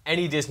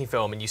any Disney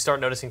film and you start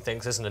noticing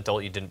things as an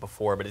adult you didn't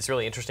before, but it's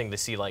really interesting to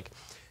see, like,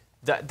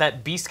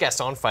 that Beast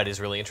Gaston fight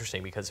is really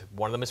interesting because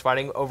one of them is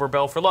fighting over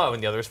Belle for love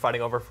and the other is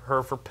fighting over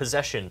her for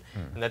possession.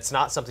 And that's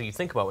not something you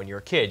think about when you're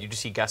a kid. You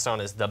just see Gaston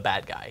as the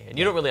bad guy. And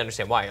you don't really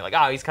understand why. You're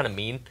like, he's kind of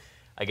mean,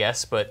 I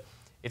guess, but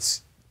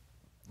it's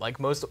like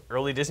most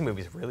early Disney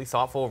movies, really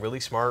thoughtful, really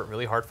smart,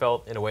 really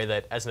heartfelt in a way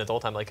that, as an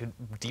adult, I'm like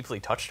deeply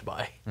touched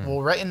by.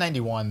 Well, right in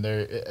 '91,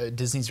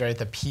 Disney's right at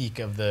the peak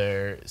of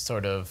their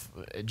sort of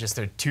just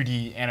their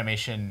 2D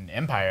animation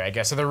empire, I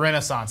guess, or the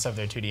renaissance of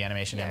their 2D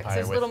animation empire.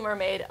 There's Little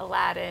Mermaid,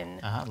 Aladdin,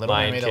 Little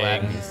Lion Mermaid, King.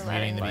 Aladdin,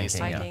 Beauty and the Beast,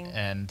 Lion King.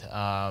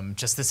 and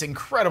just this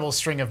incredible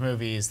string of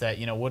movies that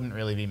wouldn't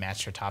really be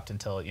matched or topped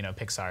until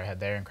Pixar had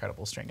their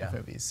incredible string of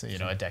movies. So,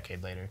 a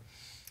decade later.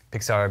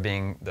 Pixar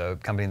being the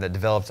company that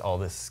developed all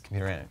this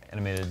computer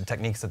animated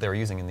techniques that they were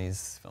using in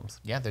these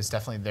films. Yeah,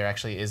 there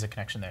actually is a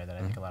connection there that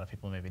I think a lot of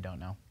people maybe don't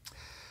know.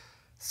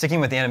 Sticking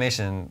with the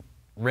animation,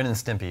 Ren and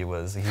Stimpy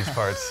was a huge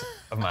part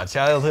of my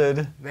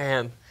childhood.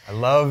 Man. I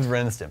loved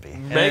Ren and Stimpy.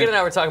 Megan and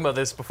I were talking about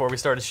this before we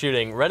started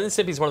shooting. Ren and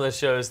Stimpy is one of those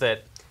shows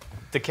that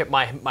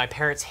my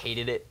parents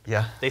hated it.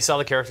 Yeah. They saw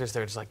the characters, they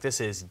were just like,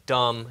 this is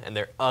dumb, and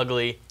they're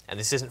ugly, and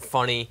this isn't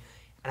funny.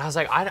 And I was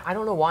like, I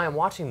don't know why I'm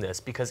watching this,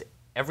 because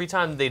every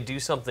time they do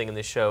something in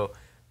this show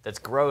that's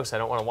gross, I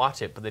don't want to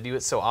watch it, but they do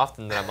it so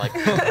often that I'm like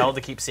compelled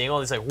to keep seeing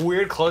all these like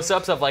weird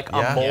close-ups of like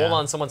a mole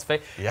on someone's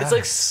face. Yeah. It's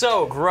like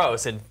so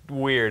gross and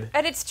weird.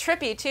 And it's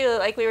trippy too.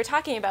 Like we were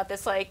talking about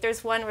this. Like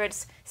there's one where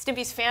it's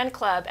Stimpy's fan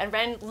club, and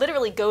Ren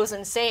literally goes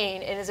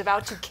insane and is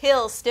about to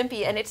kill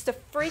Stimpy, and it's the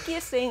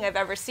freakiest thing I've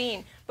ever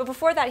seen. But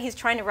before that, he's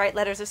trying to write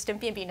letters of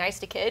Stimpy and be nice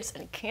to kids,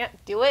 and he can't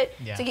do it.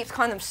 Yeah. So he keeps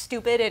calling them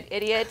stupid and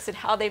idiots and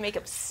how they make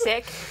him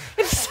sick.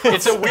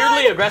 It's a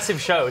weirdly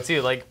aggressive show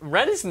too. Like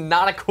Ren is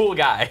not a cool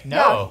guy.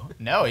 No,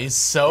 he's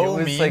so It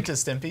was mean like- to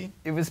Stimpy.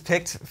 It was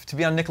picked to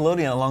be on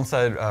Nickelodeon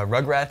alongside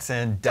Rugrats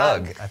and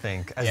Doug, I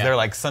think, as their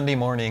like Sunday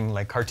morning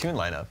like cartoon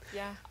lineup.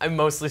 Yeah. I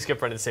mostly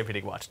skip Ren and Stimpy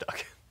to watch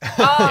Duck.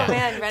 Oh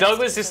man, Ren Doug and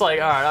was just like,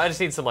 all right, I just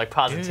need some like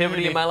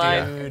positivity in my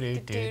life.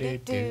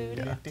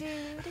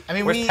 I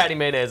mean, Where's Patty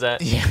Mayonnaise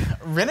at? Yeah,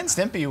 Ren and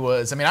Stimpy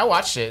was. I mean, I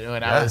watched it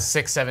when I was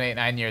 6, 7, 8,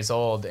 9 years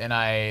old, and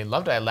I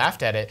loved it. I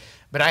laughed at it.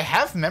 But I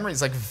have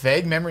memories, like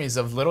vague memories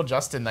of little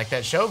Justin, like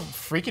that show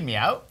freaking me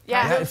out.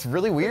 Yeah, it's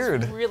really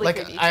weird. It's really Like,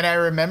 creepy. and I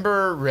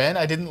remember Ren.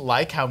 I didn't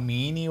like how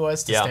mean he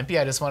was to Yeah. Stimpy.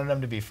 I just wanted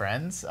them to be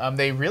friends.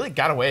 They really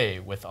got away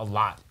with a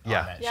lot on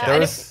that Yeah. show. There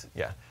And was,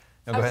 yeah.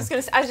 No, I go was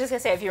ahead. just gonna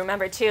say, if you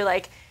remember too,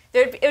 like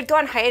it would go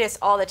on hiatus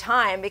all the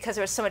time because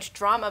there was so much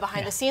drama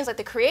behind the scenes. Like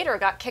the creator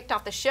got kicked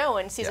off the show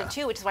in season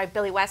 2, which is why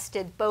Billy West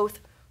did both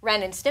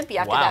Ren and Stimpy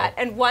after Wow. that.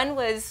 And one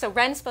was, so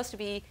Ren's supposed to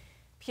be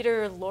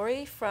Peter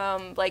Lorre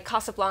from like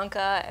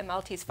Casablanca and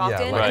Maltese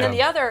Falcon, right. and then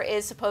the other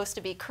is supposed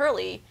to be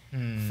Curly or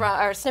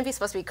Stimpy's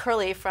supposed to be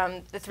Curly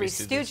from the Three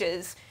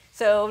Stooges.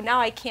 So now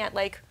I can't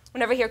like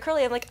whenever I hear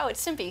Curly, I'm like, oh,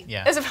 it's Stimpy,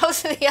 as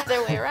opposed to the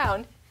other way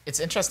around. It's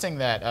interesting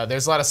that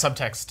there's a lot of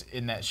subtext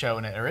in that show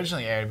when it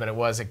originally aired, but it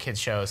was a kid's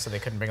show, so they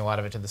couldn't bring a lot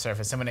of it to the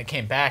surface. And when it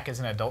came back as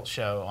an adult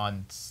show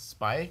on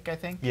Spike, I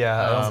think.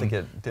 Yeah, I don't think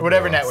it did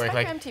whatever very well. network,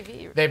 Spike like or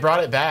MTV. they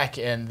brought it back,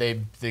 and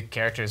the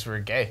characters were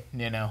gay.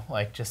 You know,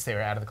 like just they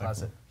were out of the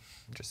closet.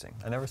 Interesting.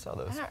 I never saw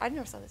those. I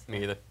never saw this.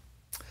 Me either.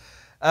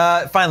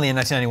 Finally, in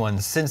 1991,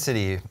 Sin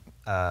City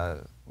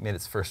made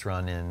its first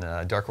run in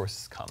Dark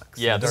Horse Comics.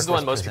 Yeah, this Dark is the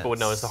one Horse most people would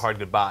know as presents- The Hard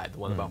Goodbye, the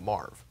one about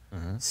Marv.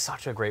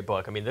 Such a great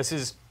book. I mean, this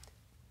is,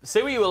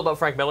 say what you will about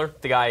Frank Miller,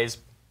 the guy is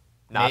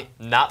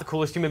not the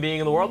coolest human being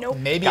in the world. Nope.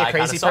 Maybe Guy a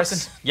crazy kinda sucks.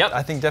 person. Yep.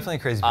 I think definitely a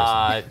crazy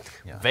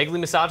person. Vaguely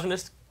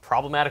misogynist,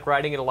 problematic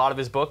writing in a lot of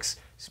his books.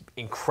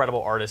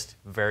 Incredible artist,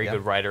 very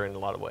good writer in a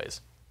lot of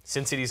ways.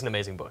 Sin City is an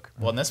amazing book.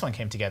 Well, and this one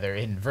came together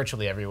in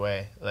virtually every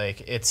way.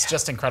 Like, it's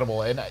just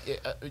incredible. And,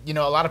 you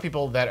know, a lot of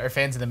people that are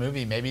fans of the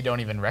movie maybe don't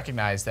even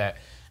recognize that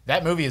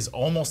that movie is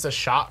almost a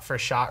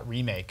shot-for-shot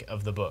remake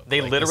of the book. They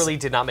Like, literally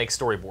did not make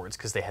storyboards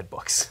because they had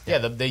books. Yeah,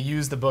 they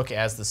used the book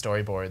as the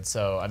storyboard.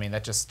 So, I mean,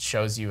 that just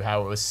shows you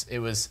how it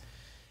was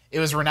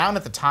renowned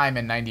at the time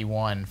in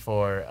 '91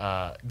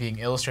 for being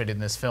illustrated in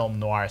this film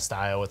noir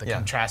style with a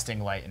contrasting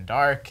light and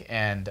dark,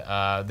 and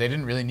they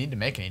didn't really need to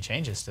make any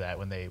changes to that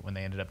when they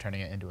ended up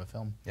turning it into a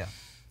film. Yeah,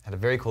 had a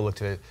very cool look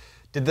to it.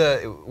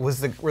 Were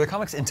the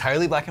comics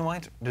entirely black and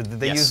white? Did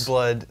they use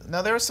blood?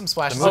 No, there was some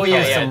splashes. The movie Oh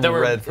was yeah, some there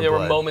were red for there were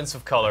blood. moments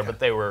of color, but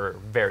they were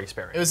very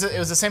sparing. It was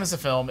the same as the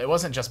film. It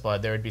wasn't just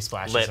blood. There would be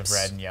splashes of Lips,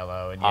 red and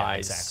yellow, and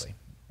eyes. exactly.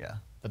 Yeah.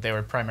 But they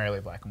were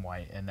primarily black and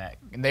white, and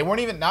they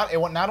weren't even not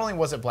only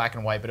was it black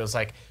and white, but it was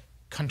like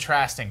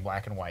contrasting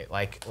black and white,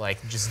 like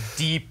just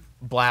deep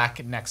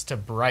black next to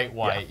bright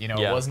white. You know,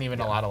 it wasn't even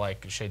a lot of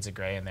like shades of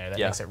gray in there. That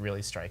makes it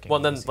really striking.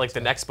 Well, and then like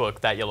the next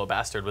book, That Yellow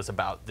Bastard, was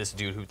about this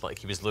dude who like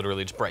he was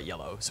literally just bright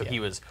yellow, so he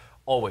was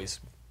always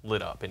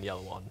lit up in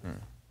yellow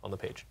on the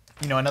page.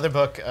 You know, another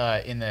book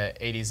in the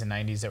 80s and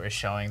 90s that was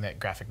showing that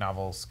graphic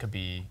novels could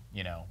be,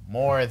 you know,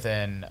 more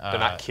than They're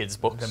not kids'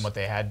 books. than what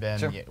they had been.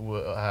 Sure.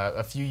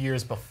 A few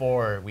years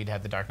before, we'd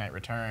had The Dark Knight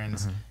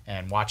Returns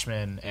and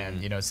Watchmen,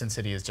 and you know, Sin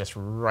City is just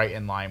right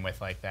in line with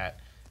like that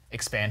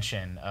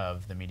expansion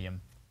of the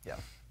medium. Yeah.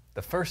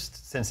 The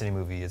first Sin City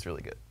movie is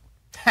really good.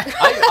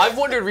 I've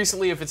wondered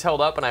recently if it's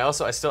held up, and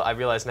I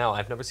realize now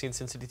I've never seen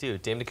Sin City 2.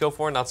 Damned to Kill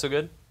For, not so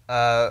good.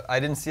 I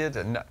didn't see it.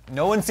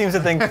 No one seems to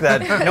think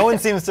that. No one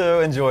seems to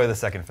enjoy the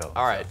second film.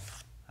 All right.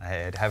 So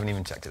I haven't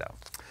even checked it out.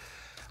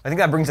 I think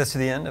that brings us to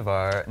the end of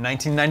our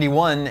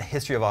 1991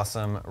 History of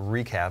Awesome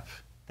recap.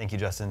 Thank you,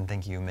 Justin.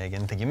 Thank you,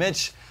 Megan. Thank you,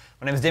 Mitch.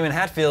 My name is Damon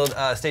Hatfield.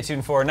 Stay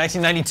tuned for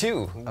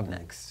 1992 up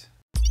next.